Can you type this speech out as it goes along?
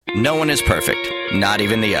No one is perfect, not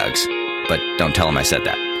even the Uggs. But don't tell them I said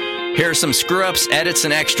that. Here are some screw-ups, edits,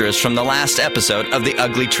 and extras from the last episode of The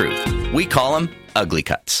Ugly Truth. We call them Ugly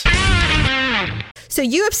Cuts. So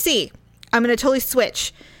UFC, I'm going to totally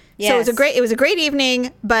switch. Yes. So it was a great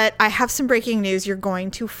evening, but I have some breaking news. You're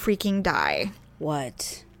going to freaking die.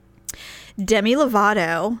 What? Demi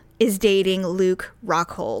Lovato is dating Luke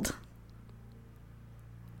Rockhold.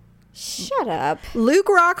 Shut up. Luke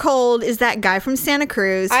Rockhold is that guy from Santa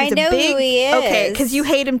Cruz. I know who he is. Okay, because you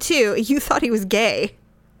hate him too. You thought he was gay.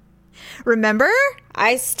 Remember?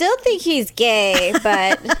 I still think he's gay,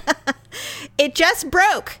 but It just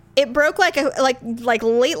broke. It broke like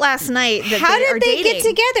late last night. That how they are did they dating. get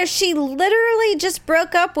together? She literally just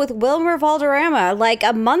broke up with Wilmer Valderrama like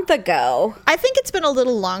a month ago. I think it's been a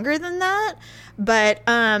little longer than that, but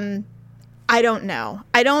I don't know.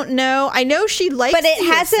 I know she likes But it the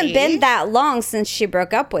hasn't UFC. been that long since she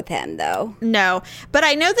broke up with him, though. No, but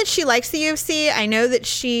I know that she likes the UFC. I know that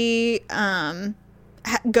she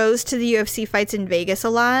goes to the UFC fights in Vegas a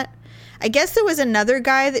lot. I guess there was another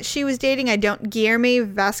guy that she was dating.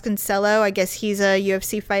 Guilherme Vasconcello. I guess he's a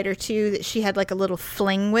UFC fighter too that she had like a little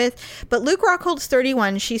fling with. But Luke Rockhold's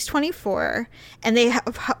 31. She's 24, and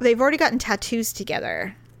they've already gotten tattoos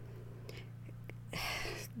together.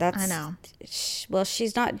 I know. Well,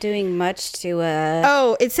 she's not doing much to.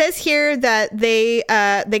 Oh, it says here that they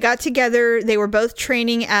got together. They were both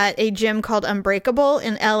training at a gym called Unbreakable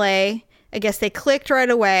in LA. I guess they clicked right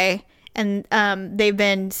away, and they've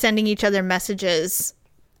been sending each other messages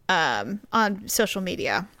on social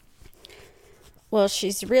media. Well,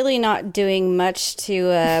 she's really not doing much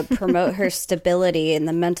to promote her stability in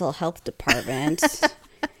the mental health department.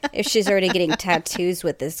 If she's already getting tattoos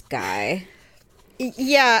with this guy.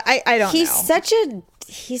 Yeah, I don't know.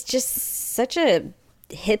 He's just such a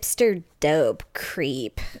hipster dope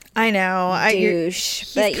creep. I know. Douche.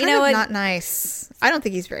 He's But you know what? Not nice. I don't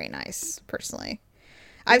think he's very nice, personally.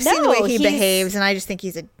 I've seen the way he behaves, and I just think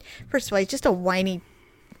first of all, he's just a whiny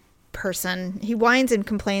person. He whines and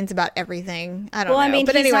complains about everything. I don't know. Well, I mean,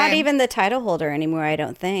 but he's anyway, not even the title holder anymore, I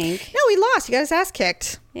don't think. No, he lost. He got his ass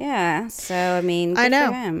kicked. Yeah, so, I mean, good I know.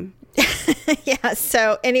 for him. Yeah,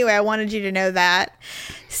 so anyway, I wanted you to know that.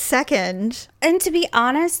 Second, And to be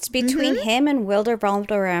honest, between him and Wilder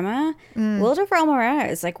Valderrama, Wilder Valderrama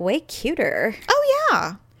is like way cuter. oh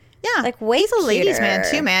yeah. Yeah. Like, way he's a ladies' man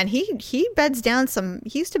cuter. too, man. He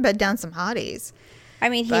used to bed down some hotties. I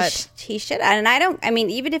mean, he should. And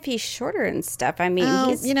even if he's shorter and stuff, I mean,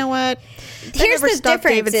 he's. You know what? Here's the difference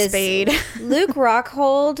David is Spade. Luke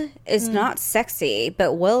Rockhold is not sexy,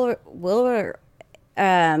 but Wilder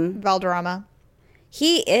Valderrama.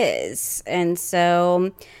 he is. And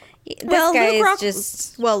so this guy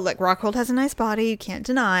is Luke Rockhold has a nice body. You can't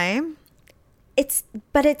deny.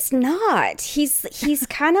 but it's not. He's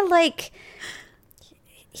kind of like,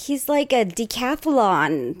 he's like a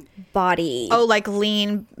decathlon body. Oh, like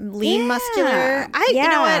lean, muscular. You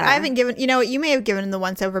know what? I haven't given. You know what? You may have given him the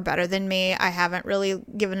once over better than me. I haven't really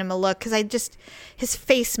given him a look because his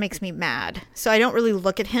face makes me mad. So I don't really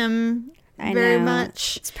look at him very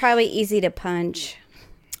much. It's probably easy to punch.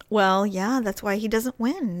 Well, yeah, that's why he doesn't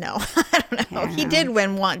win. No, I don't know. Yeah. He did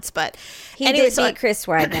win once, but he did beat Chris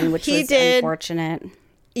Weidman, which was unfortunate.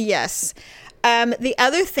 Yes. The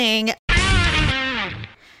other thing,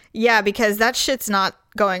 yeah, because that shit's not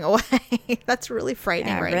going away. That's really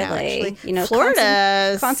frightening now. Actually, you know,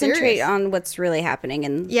 Florida. Concentrate on what's really happening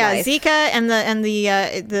in life. Zika and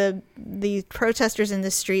the protesters in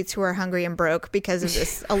the streets who are hungry and broke because of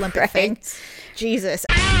this Olympic thing. Jesus.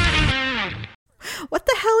 What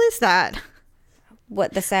the hell is that?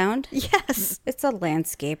 What, the sound? Yes. It's the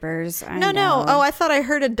landscapers. No. Oh, I thought I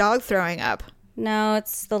heard a dog throwing up. No,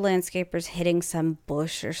 it's the landscapers hitting some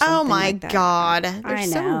bush or something. Oh my like that. God. They're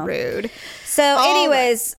so rude. So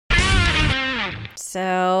anyways,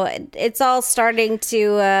 so it's all starting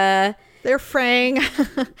to... They're fraying.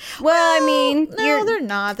 Well, I mean... No, they're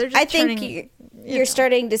not. They're just you're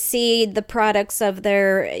starting to see the products of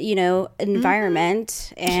their,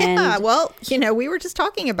 environment. And yeah, well, we were just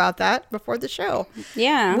talking about that before the show.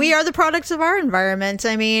 Yeah. We are the products of our environment.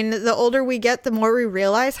 I mean, the older we get, the more we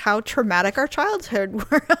realize how traumatic our childhood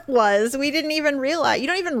was. We didn't even realize. You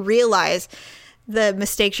don't even realize the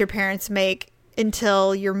mistakes your parents make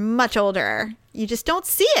until you're much older. You just don't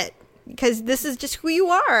see it because this is just who you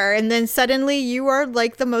are. And then suddenly you are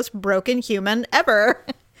like the most broken human ever.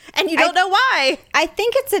 And you don't know why. I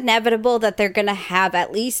think it's inevitable that they're going to have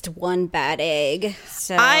at least one bad egg.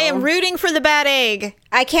 So I am rooting for the bad egg.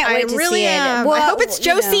 I can't wait to see it. Well, I hope it's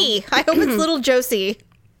Josie. I hope it's little Josie.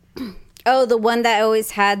 Oh, the one that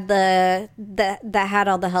always had that had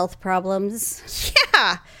all the health problems.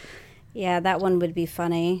 Yeah. Yeah, that one would be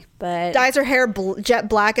funny, but Dyes her hair jet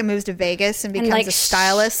black and moves to Vegas and becomes a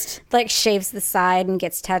stylist. Like shaves the side and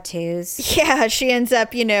gets tattoos. Yeah, she ends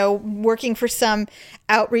up, working for some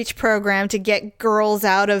outreach program to get girls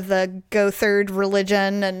out of the Gothard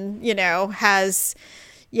religion, and has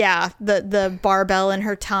the barbell in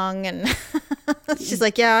her tongue, and she's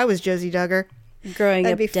like, yeah, I was Josie Duggar. Growing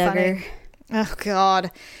That'd up Duggar. Funny. Oh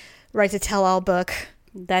God, write a tell-all book.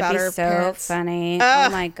 That'd be so parents. funny. Oh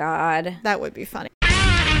my God. That would be funny.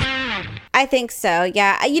 I think so.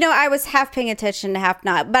 Yeah. I was half paying attention, half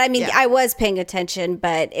not. But I mean, I was paying attention,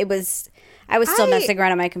 but I was still messing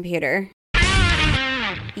around on my computer.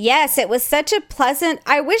 Yes, it was such a pleasant.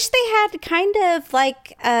 I wish they had kind of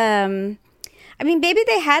like maybe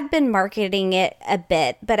they had been marketing it a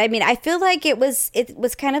bit, but I mean, I feel like it was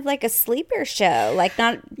kind of like a sleeper show. Like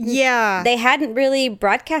they hadn't really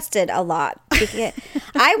broadcasted a lot.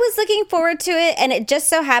 I was looking forward to it, and it just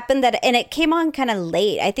so happened that, and it came on kind of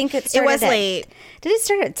late. I think it was late. Did it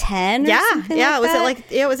start at 10? Yeah,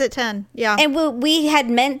 it was at 10. Yeah, and we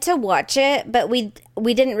had meant to watch it, but we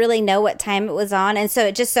didn't really know what time it was on, and so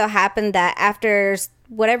it just so happened that after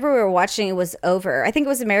whatever we were watching, it was over. I think it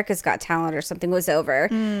was America's Got Talent or something was over.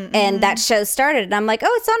 Mm-hmm. And that show started. And I'm like,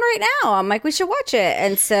 oh, it's on right now. I'm like, we should watch it.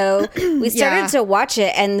 And so we started to watch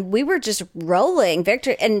it, and we were just rolling.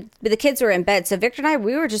 Victor and the kids were in bed. So Victor and I,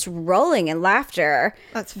 we were just rolling in laughter.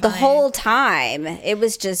 That's funny. The whole time. It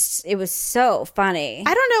was so funny.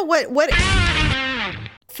 I don't know what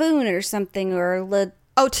Foon or something or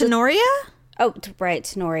Tenoria? Oh, right,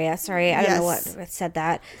 Tenoria. Sorry, I don't know what said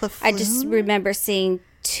that. I just remember seeing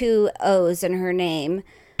 2 O's in her name.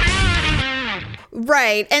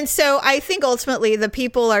 Right. And so I think ultimately the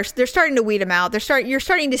people they're starting to weed them out. You're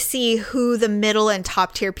starting to see who the middle and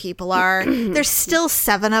top tier people are. There's still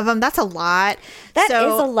 7 of them. That's a lot. That is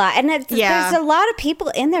a lot. And there's a lot of people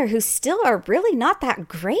in there who still are really not that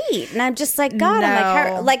great. And I'm just like, God,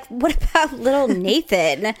 I'm like, what about little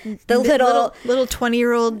Nathan? The little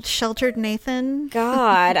 20-year-old sheltered Nathan.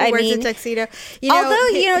 God, I wears mean, a tuxedo.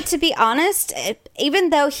 Although, to be honest, even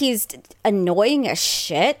though he's annoying as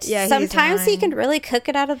shit, sometimes he can really cook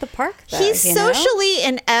it out of the park, though, he's socially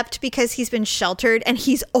inept because he's been sheltered, and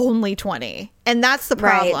he's only 20, and that's the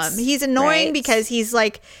problem. Right. He's annoying because he's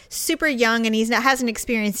like super young, and hasn't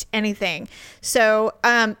experienced anything. So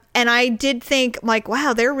and I did think, like,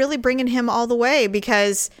 wow, they're really bringing him all the way,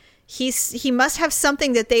 because he must have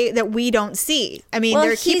something that we don't see. I mean,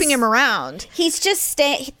 they're keeping him around. He's just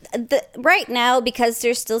staying right now, because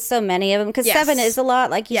there's still so many of them, because 7 is a lot,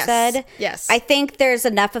 like you said. Yes. I think there's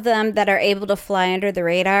enough of them that are able to fly under the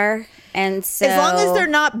radar. And so, as long as they're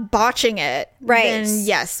not botching it, right? Then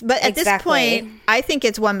yes, but at this point, I think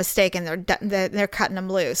it's one mistake, and they're cutting them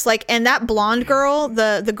loose. Like, and that blonde girl,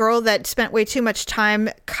 the girl that spent way too much time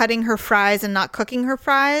cutting her fries and not cooking her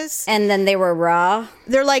fries, and then they were raw.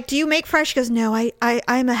 They're like, "Do you make fries?" She goes, "No,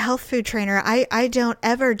 I'm a health food trainer. I don't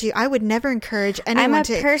ever do. I would never encourage anyone I'm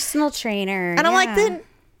a personal trainer." And I'm like, then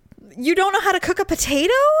you don't know how to cook a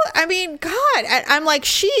potato? I mean, God, I'm like,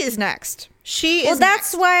 she is next. Well,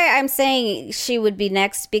 that's why I'm saying she would be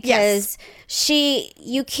next, because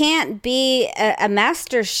you can't be a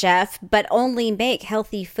master chef but only make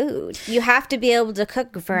healthy food. You have to be able to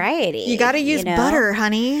cook variety. You got to use butter,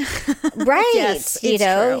 honey. Right. Yes, it's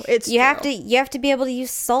true. It's you true. You have to be able to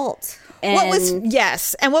use salt. And what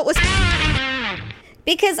was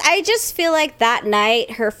because I just feel like that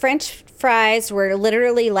night her French fries were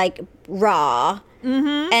literally like raw.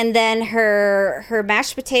 Mm-hmm. And then her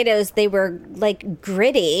mashed potatoes, they were like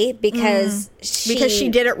gritty because she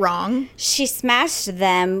did it wrong. She smashed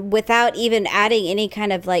them without even adding any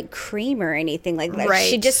kind of like cream or anything like that. Right.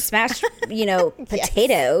 She just smashed,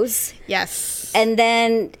 potatoes. Yes. And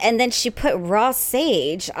then she put raw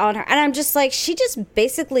sage on her, and I'm just like, she just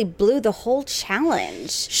basically blew the whole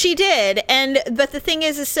challenge. She did, but the thing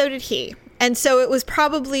is so did he, and so it was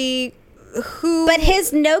probably. But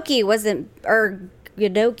his gnocchi wasn't, or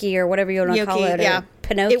gnocchi, or whatever you want to call it, or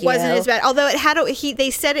Pinocchio. It wasn't as bad. Although they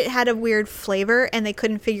said it had a weird flavor, and they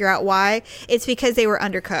couldn't figure out why. It's because they were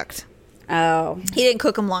undercooked. Oh, he didn't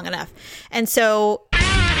cook them long enough, and so.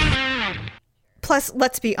 Plus,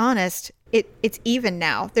 let's be honest, it's even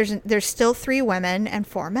now. There's still 3 women and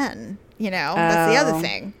 4 men. That's the other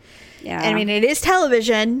thing. Yeah. I mean, it is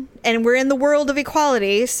television, and we're in the world of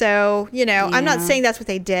equality. So, I'm not saying that's what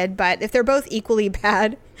they did, but if they're both equally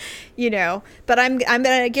bad, but I'm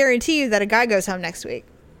going to guarantee you that a guy goes home next week.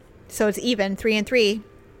 So it's even 3-3.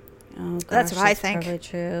 Oh, gosh, that's what I think. Probably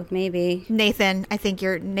true. Maybe. Nathan, I think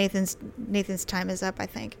Nathan's time is up, I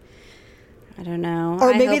think. I don't know.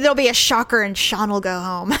 Or maybe there'll be a shocker and Sean will go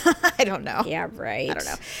home. I don't know. Yeah, right. I don't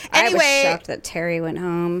know. Anyway, I was shocked that Terry went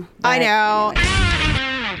home. I know.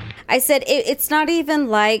 Anyway. I said it's not even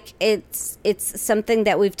like it's something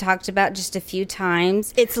that we've talked about just a few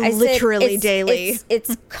times. It's literally daily.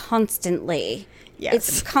 It's constantly. Yes.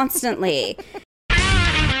 It's constantly.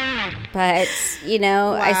 But,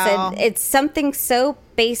 wow. I said, it's something so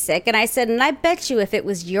basic. And I said, and I bet you if it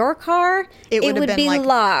was your car, it would be like,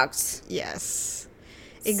 locked. Yes.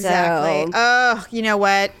 Exactly. So, oh, you know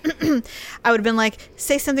what? I would have been like,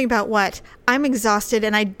 say something about what? I'm exhausted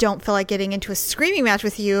and I don't feel like getting into a screaming match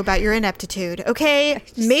with you about your ineptitude. Okay?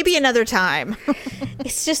 Maybe another time.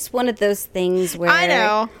 It's just one of those things where... I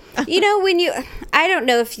know. When you... I don't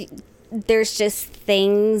know if... There's just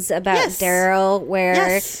things about Daryl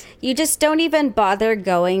where you just don't even bother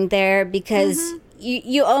going there because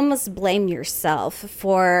you almost blame yourself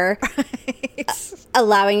for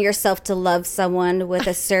allowing yourself to love someone with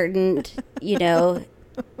a certain,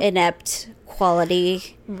 inept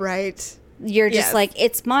quality. Right. You're just like,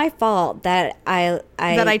 it's my fault that I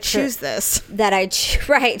choose this. That I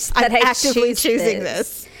I'm actively choosing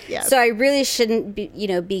this. Yes. So I really shouldn't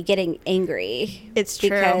be getting angry. It's true.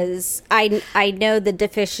 Because I know the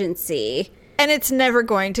deficiency. And it's never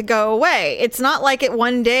going to go away. It's not like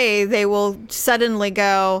one day they will suddenly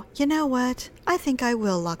go, you know what? I think I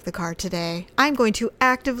will lock the car today. I'm going to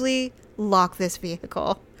actively lock this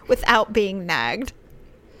vehicle without being nagged.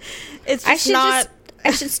 It's just not... I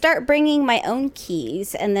should start bringing my own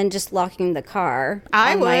keys and then just locking the car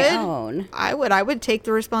on my own. I would take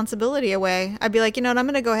the responsibility away. I'd be like, you know what? I'm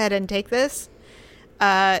going to go ahead and take this.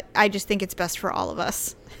 I just think it's best for all of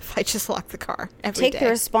us if I just lock the car every day. Take the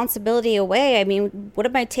responsibility away. I mean, what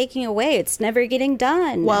am I taking away? It's never getting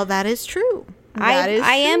done. Well, that is true.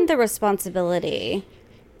 I am the responsibility.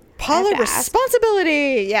 Paula,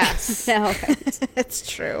 responsibility. Yes. No. It's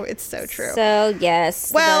true. It's so true. So,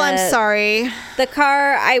 yes. Well, I'm sorry. The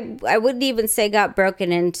car, I wouldn't even say got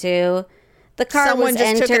broken into. The car someone was just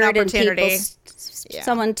entered took an opportunity. And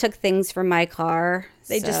someone took things from my car.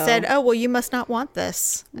 They just said, oh, well, you must not want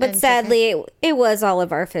this. But sadly, it was all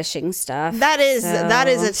of our fishing stuff. That is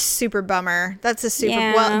a super bummer. That's a super,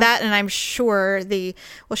 and I'm sure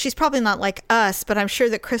she's probably not like us, but I'm sure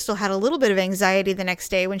that Crystal had a little bit of anxiety the next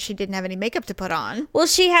day when she didn't have any makeup to put on. Well,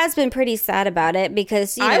 she has been pretty sad about it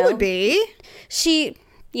because, I would be.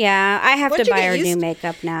 Yeah, I have to buy her new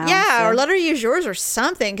makeup now. Yeah, or let her use yours or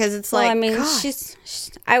something because it's like. I mean,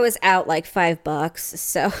 I was out like $5,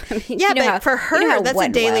 so I mean, but for her, that's a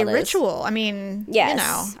daily ritual. I mean,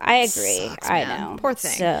 yes, I agree. Sucks, I know, poor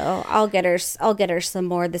thing. So I'll get her some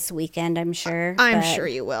more this weekend. I'm sure. I'm sure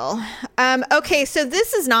you will. Okay, so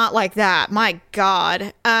this is not like that. My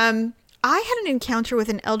God, I had an encounter with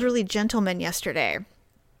an elderly gentleman yesterday.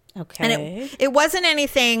 Okay, and it wasn't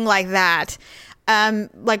anything like that.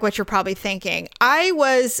 Like what you're probably thinking. I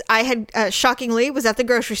had shockingly was at the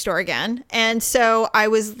grocery store again. And so I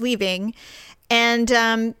was leaving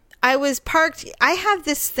and, I was parked. I have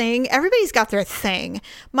this thing. Everybody's got their thing.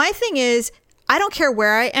 My thing is, I don't care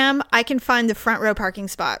where I am. I can find the front row parking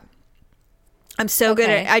spot. I'm so good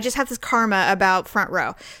at it. I just have this karma about front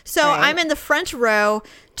row. So I'm in the front row,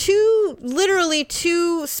 literally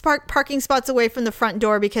two parking spots away from the front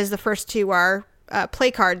door because the first two are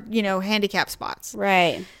play card, handicap spots.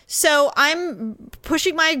 Right. So I'm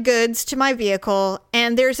pushing my goods to my vehicle,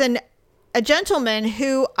 and there's a gentleman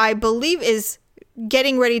who I believe is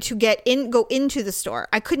getting ready to go into the store.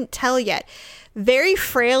 I couldn't tell yet. Very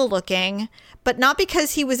frail looking, but not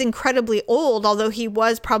because he was incredibly old, although he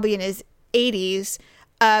was probably in his 80s.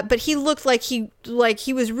 But he looked like he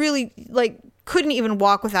was really couldn't even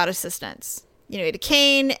walk without assistance. He had a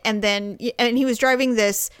cane, and he was driving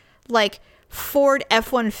this Ford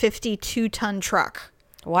F-150 2-ton truck.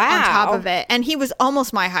 Wow. On top of it. And he was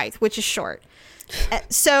almost my height, which is short.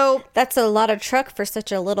 So that's a lot of truck for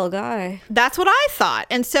such a little guy. That's what I thought.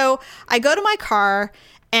 And so I go to my car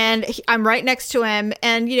and I'm right next to him.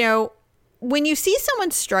 And, when you see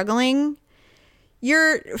someone struggling,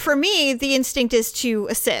 for me, the instinct is to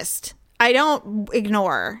assist. I don't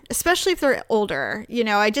ignore, especially if they're older.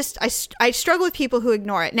 I struggle with people who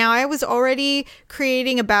ignore it. Now, I was already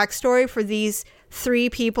creating a backstory for these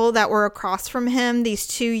 3 people that were across from him. These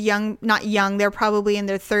 2 not young, they're probably in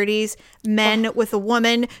their 30s, men with a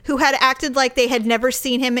woman who had acted like they had never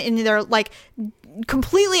seen him in their,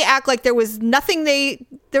 completely act like there was nothing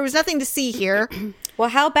to see here. Well,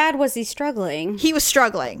 how bad was he struggling? He was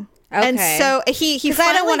struggling. Okay. And so he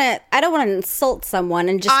finally, I don't want to insult someone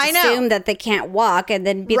and just assume that they can't walk and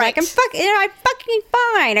then be like, I'm fucking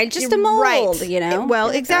fine. I just am old,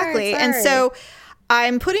 Well, exactly. And so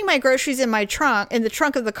I'm putting my groceries in the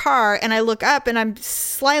trunk of the car, and I look up, and I'm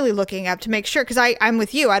slyly looking up to make sure, because I'm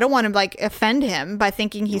with you. I don't want to like offend him by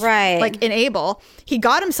thinking he's like unable. He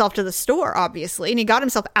got himself to the store, obviously, and he got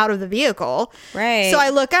himself out of the vehicle. Right. So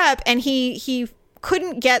I look up, and he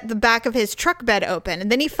couldn't get the back of his truck bed open, and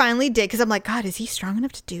then he finally did, because I'm like, God, is he strong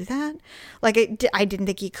enough to do that? Like I didn't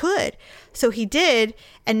think he could. So he did,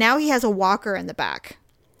 and now he has a walker in the back,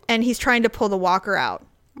 and he's trying to pull the walker out.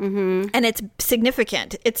 Mm-hmm. And it's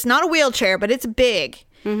significant. It's not a wheelchair, but it's big.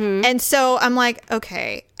 Mm-hmm. And so I'm like,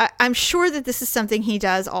 okay, I'm sure that this is something he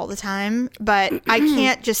does all the time, but I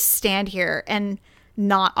can't just stand here and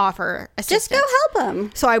not offer assistance. Just go help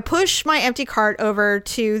him. So I push my empty cart over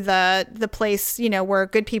to the place, where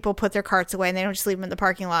good people put their carts away and they don't just leave them in the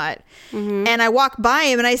parking lot. Mm-hmm. And I walk by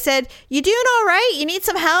him and I said, "You doing all right? You need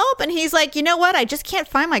some help?" And he's like, "You know what? I just can't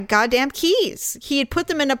find my goddamn keys." He had put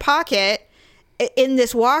them in a pocket in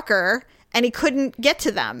this walker and he couldn't get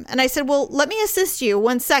to them. And I said, "Well, let me assist you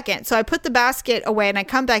 1 second." So I put the basket away and I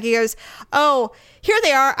come back. He goes, "Oh, here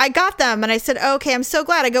they are. I got them." And I said, "Okay, I'm so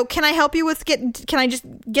glad." I go, "Can I help you can I just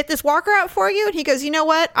get this walker out for you?" And he goes, "You know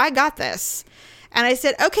what? I got this." And I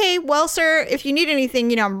said, "Okay, well, sir, if you need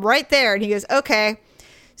anything, I'm right there." And he goes, "Okay."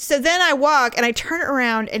 So then I walk and I turn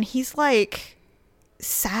around and he's like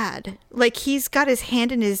sad. Like he's got his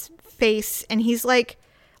hand in his face and he's like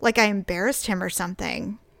I embarrassed him or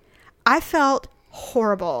something. I felt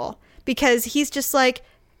horrible because he's just like,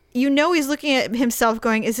 he's looking at himself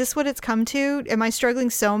going, is this what it's come to? Am I struggling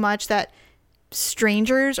so much that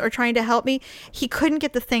strangers are trying to help me? He couldn't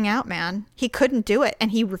get the thing out, man. He couldn't do it. And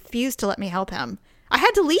he refused to let me help him. I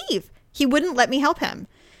had to leave. He wouldn't let me help him.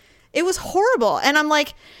 It was horrible. And I'm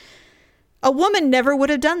like, a woman never would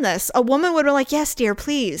have done this. A woman would have been like, "Yes, dear,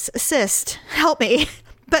 please assist, help me."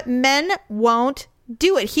 But men won't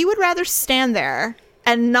do it. He would rather stand there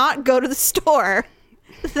and not go to the store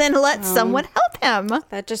than let someone help him.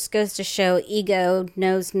 That just goes to show ego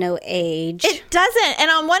knows no age. It doesn't. And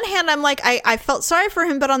on one hand, I'm like, I felt sorry for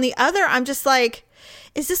him. But on the other, I'm just like,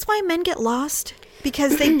 is this why men get lost?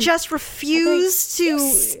 Because they just refuse to.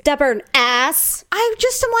 Stubborn ass. I'm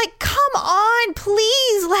like, come on,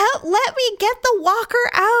 please let me get the walker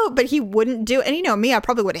out. But he wouldn't do it. And me, I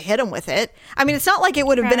probably would have hit him with it. I mean, it's not like it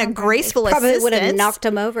would have been a graceful assistance. Probably would have knocked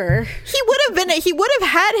him over. He would have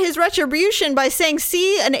had his retribution by saying,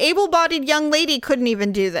 "See, an able-bodied young lady couldn't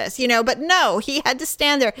even do this," But no, he had to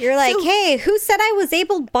stand there. You're like, hey, who said I was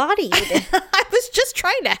able-bodied? I was just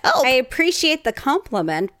trying to help. I appreciate the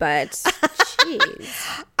compliment, but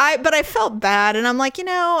jeez. But I felt bad, and I'm like,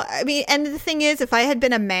 I mean, and the thing is, if I had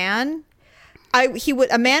been a man,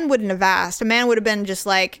 a man wouldn't have asked. A man would have been just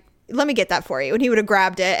like, "Let me get that for you," and he would have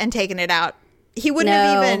grabbed it and taken it out. He wouldn't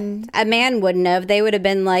have even. A man wouldn't have. They would have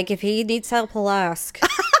been like, "If he needs help, he'll ask."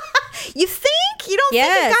 You think? You don't think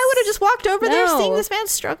a guy would have just walked over there seeing this man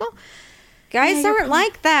struggle? Guys aren't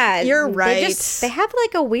like that. You're right. They have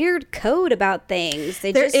like a weird code about things.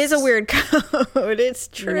 There is a weird code. It's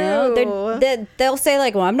true. They'll say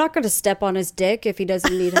like, "Well, I'm not going to step on his dick if he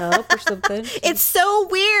doesn't need help," or something. It's so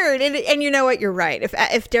weird. And you know what? You're right.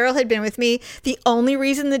 If Daryl had been with me, the only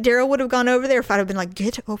reason that Daryl would have gone over there if I'd have been like,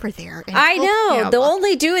 "Get over there." And I know. They'll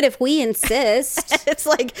only do it if we insist. It's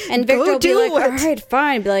like, and Victor will be like, "All right,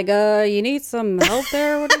 fine." Be like, "You need some help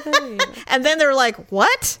there?" What are they? And then they're like,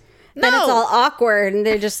 "What?" Then it's all awkward, and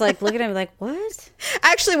they're just like looking at me like, "What?"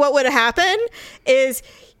 Actually, what would happen is,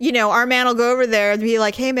 our man will go over there and be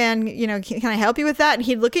like, "Hey, man, can I help you with that?" And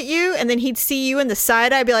he'd look at you, and then he'd see you in the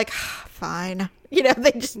side eye, be like, "Fine."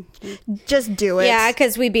 They just do it. Yeah,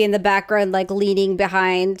 because we'd be in the background, like leaning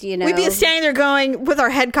behind. We'd be standing there going with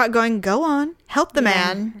our head caught, going, "Go on, help the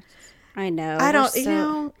man." I know. I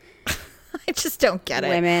don't. I just don't get it.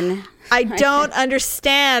 Women. I don't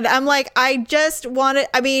understand. I'm like, I just want it.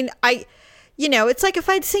 I mean, it's like if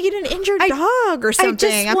I'd seen an injured dog or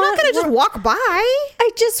something. I'm not going to just walk by. I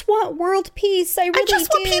just want world peace. I just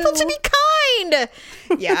want people to be kind.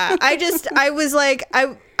 Yeah. I was like,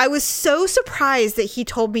 I was so surprised that he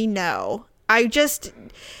told me no.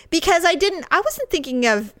 Because I wasn't thinking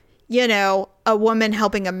of, a woman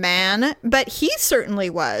helping a man, but he certainly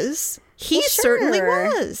was. He certainly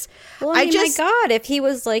was. Well, my God, if he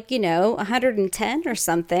was like, 110 or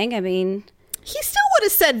something, I mean, he still would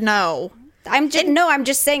have said no. I'm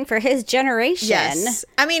just saying for his generation. Yes.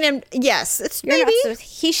 I mean, yes, it's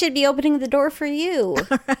he should be opening the door for you.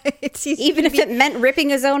 Right. Even if it meant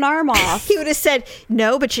ripping his own arm off. He would have said,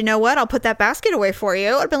 "No, but you know what? I'll put that basket away for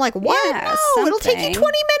you." I'd have been like, "What? Yeah, no, it'll take you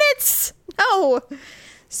 20 minutes." No.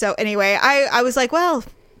 So anyway, I was like, well,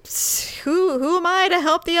 who am I to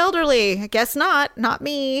help the elderly? I guess not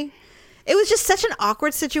me. it was just such an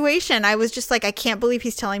awkward situation. I was just like, I can't believe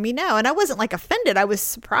he's telling me no. And I wasn't like offended. I was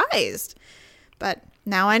surprised. But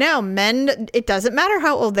now I know men, it doesn't matter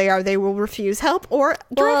how old they are. They will refuse help or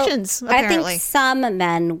directions, apparently. I think some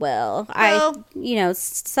men will. Well,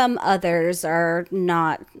 some others are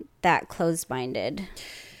not that closed-minded.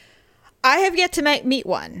 I have yet to meet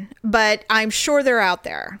one, but I'm sure they're out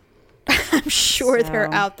there. I'm sure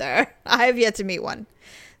they're out there. I have yet to meet one.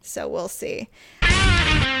 So we'll see.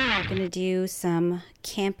 I'm going to do some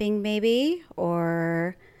camping maybe,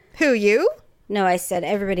 or... Who, you? No, I said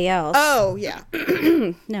everybody else. Oh, yeah.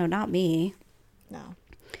 No, not me. No.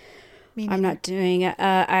 I'm not doing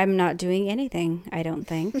anything, I don't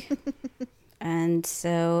think. And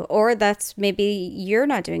so, or that's maybe you're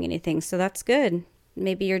not doing anything, so that's good.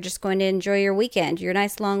 Maybe you're just going to enjoy your weekend, your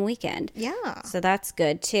nice long weekend. Yeah. So that's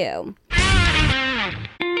good too.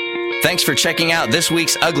 Thanks for checking out this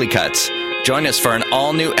week's Ugly Cuts. Join us for an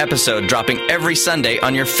all-new episode dropping every Sunday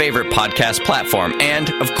on your favorite podcast platform and,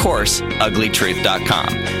 of course, uglytruth.com.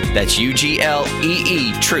 That's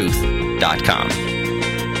UGLEE truth.com.